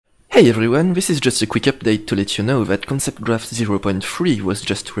Hey everyone, this is just a quick update to let you know that ConceptGraph 0.3 was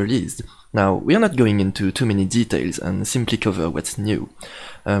just released. Now, we are not going into too many details and simply cover what's new.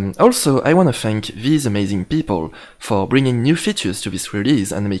 Also, I want to thank these amazing people for bringing new features to this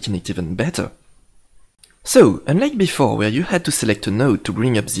release and making it even better. So, unlike before where you had to select a node to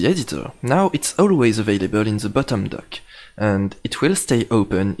bring up the editor, now it's always available in the bottom dock, and it will stay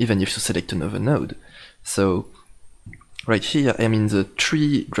open even if you select another node. So, right here I'm in the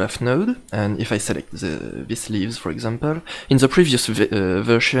tree graph node, and if I select these leaves, for example, in the previous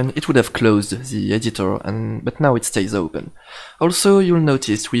version it would have closed the editor, but now it stays open. Also, you'll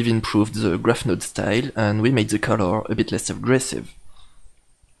notice we've improved the graph node style and we made the color a bit less aggressive.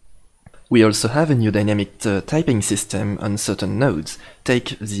 We also have a new dynamic typing system on certain nodes.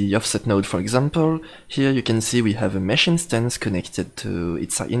 Take the offset node for example. Here you can see we have a mesh instance connected to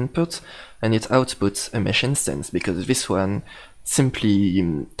its input, and it outputs a mesh instance because this one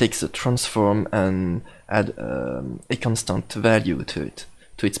simply takes a transform and add a constant value to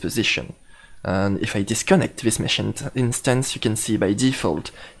its position. And if I disconnect this mesh instance, you can see by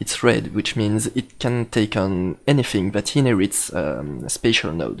default it's red, which means it can take on anything that inherits a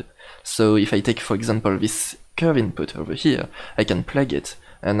spatial node. So if I take, for example, this curve input over here, I can plug it,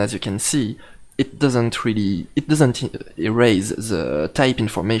 and as you can see, it doesn't erase the type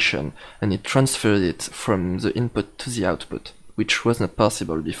information, and it transfers it from the input to the output, which was not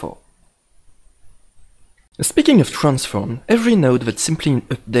possible before. Speaking of transform, every node that simply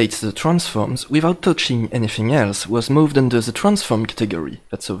updates the transforms without touching anything else was moved under the transform category,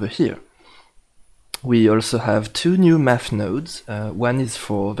 that's over here. We also have two new math nodes, one is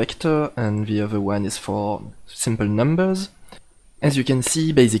for vector and the other one is for simple numbers. As you can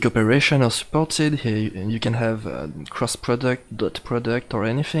see, basic operations are supported. Here you can have cross product, dot product, or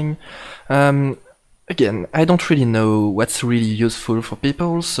anything. Again, I don't really know what's really useful for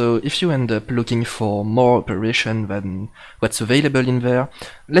people, so if you end up looking for more operation than what's available in there,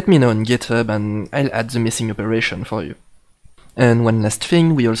 let me know on GitHub and I'll add the missing operation for you. And one last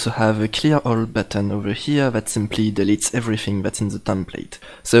thing, we also have a clear all button over here that simply deletes everything that's in the template.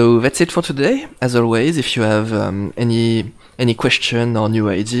 So that's it for today. As always, if you have any question or new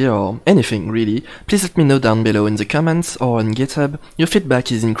idea or anything really, please let me know down below in the comments or on GitHub. Your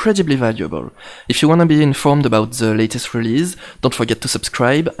feedback is incredibly valuable. If you want to be informed about the latest release, don't forget to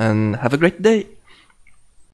subscribe and have a great day!